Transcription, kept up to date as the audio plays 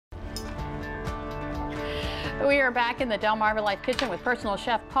We are back in the Delmarva Life Kitchen with personal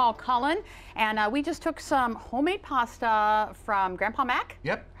chef Paul Cullen, and we just took some homemade pasta from Grandpa Mac.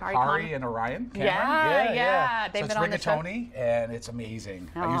 Yep, Hari and Orion. Yeah. They've so been on the show. rigatoni, and it's amazing.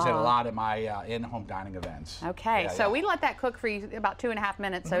 I use it a lot in my in-home dining events. Okay, we let that cook for about 2.5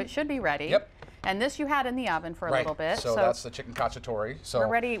 minutes, so it should be ready. Yep. And this you had in the oven for a little bit. So that's the chicken cacciatore. So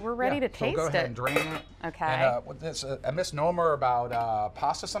we're ready to taste it. So go ahead and drain it. Okay. And a misnomer about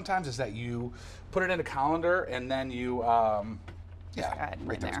pasta sometimes is that you put it in a colander and then you right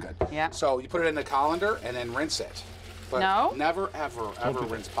there's good. Yeah. So you put it in the colander and then rinse it. But never ever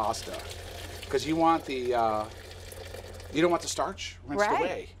rinse pasta, because you want the you don't want the starch rinsed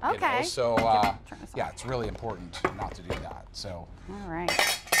away. Okay. You know? So yeah, it's really important not to do that. So. All right.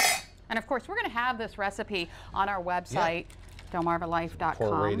 And of course, we're going to have this recipe on our website, delmarvalife.com.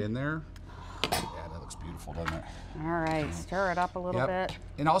 Pour right in there. Yeah, that looks beautiful, doesn't it? All right, stir it up a little bit.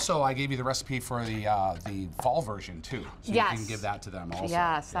 And also, I gave you the recipe for the fall version too, so you can give that to them also.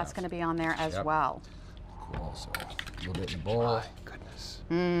 Yes, that's going to be on there as well. Cool. So a little bit in the bowl. My goodness.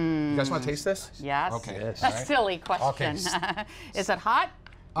 You guys want to taste this? Yes. Okay. Yes. A silly question. Okay. Is it hot?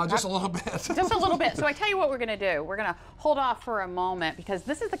 Just a little bit. Just a little bit. So I tell you what we're going to do. We're going to hold off for a moment, because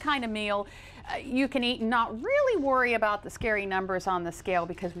this is the kind of meal you can eat and not really worry about the scary numbers on the scale,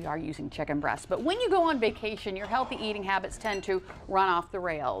 because we are using chicken breast. But when you go on vacation, your healthy eating habits tend to run off the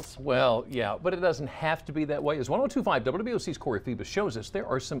rails. Well, yeah, but it doesn't have to be that way. As 102.5 WBOC's Corey Phoebus shows us, there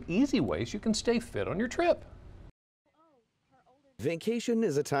are some easy ways you can stay fit on your trip. Vacation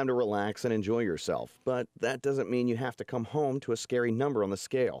is a time to relax and enjoy yourself, but that doesn't mean you have to come home to a scary number on the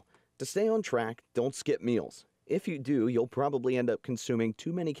scale. To stay on track, don't skip meals. If you do, you'll probably end up consuming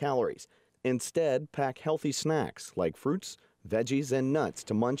too many calories. Instead, pack healthy snacks like fruits, veggies, and nuts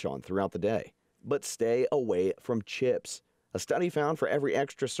to munch on throughout the day. But stay away from chips. A study found for every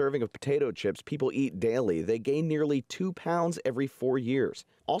extra serving of potato chips people eat daily, they gain nearly 2 pounds every 4 years.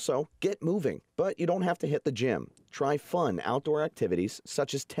 Also, get moving, but you don't have to hit the gym. Try fun outdoor activities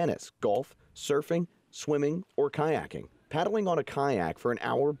such as tennis, golf, surfing, swimming, or kayaking. Paddling on a kayak for an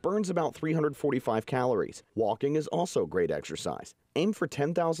hour burns about 345 calories. Walking is also great exercise. Aim for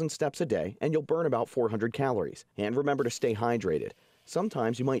 10,000 steps a day and you'll burn about 400 calories. And remember to stay hydrated.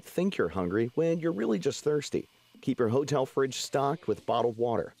 Sometimes you might think you're hungry when you're really just thirsty. Keep your hotel fridge stocked with bottled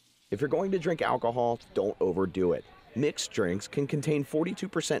water. If you're going to drink alcohol, don't overdo it. Mixed drinks can contain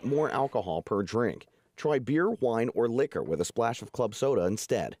 42% more alcohol per drink. Try beer, wine, or liquor with a splash of club soda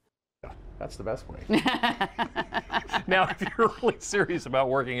instead. That's the best way. Now, if you're really serious about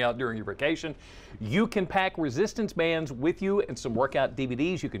working out during your vacation, you can pack resistance bands with you and some workout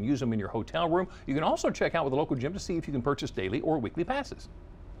DVDs. You can use them in your hotel room. You can also check out with a local gym to see if you can purchase daily or weekly passes.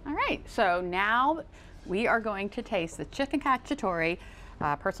 All right, so now we are going to taste the chicken cacciatore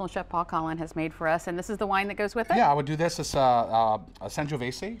personal chef Paul Cullen has made for us, and this is the wine that goes with it? Yeah, I would do this. It's a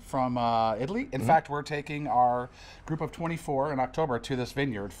Sangiovese from Italy. In fact, we're taking our group of 24 in October to this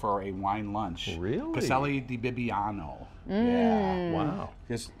vineyard for a wine lunch. Really? Caselli di Bibbiano. Yeah. Wow.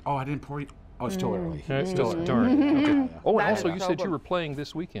 I didn't pour it. Oh, it's still early. It's still darn. Okay. Oh, and That also is you so said good. you were playing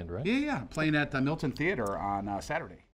this weekend, right? Yeah, playing at the Milton Theater on Saturday.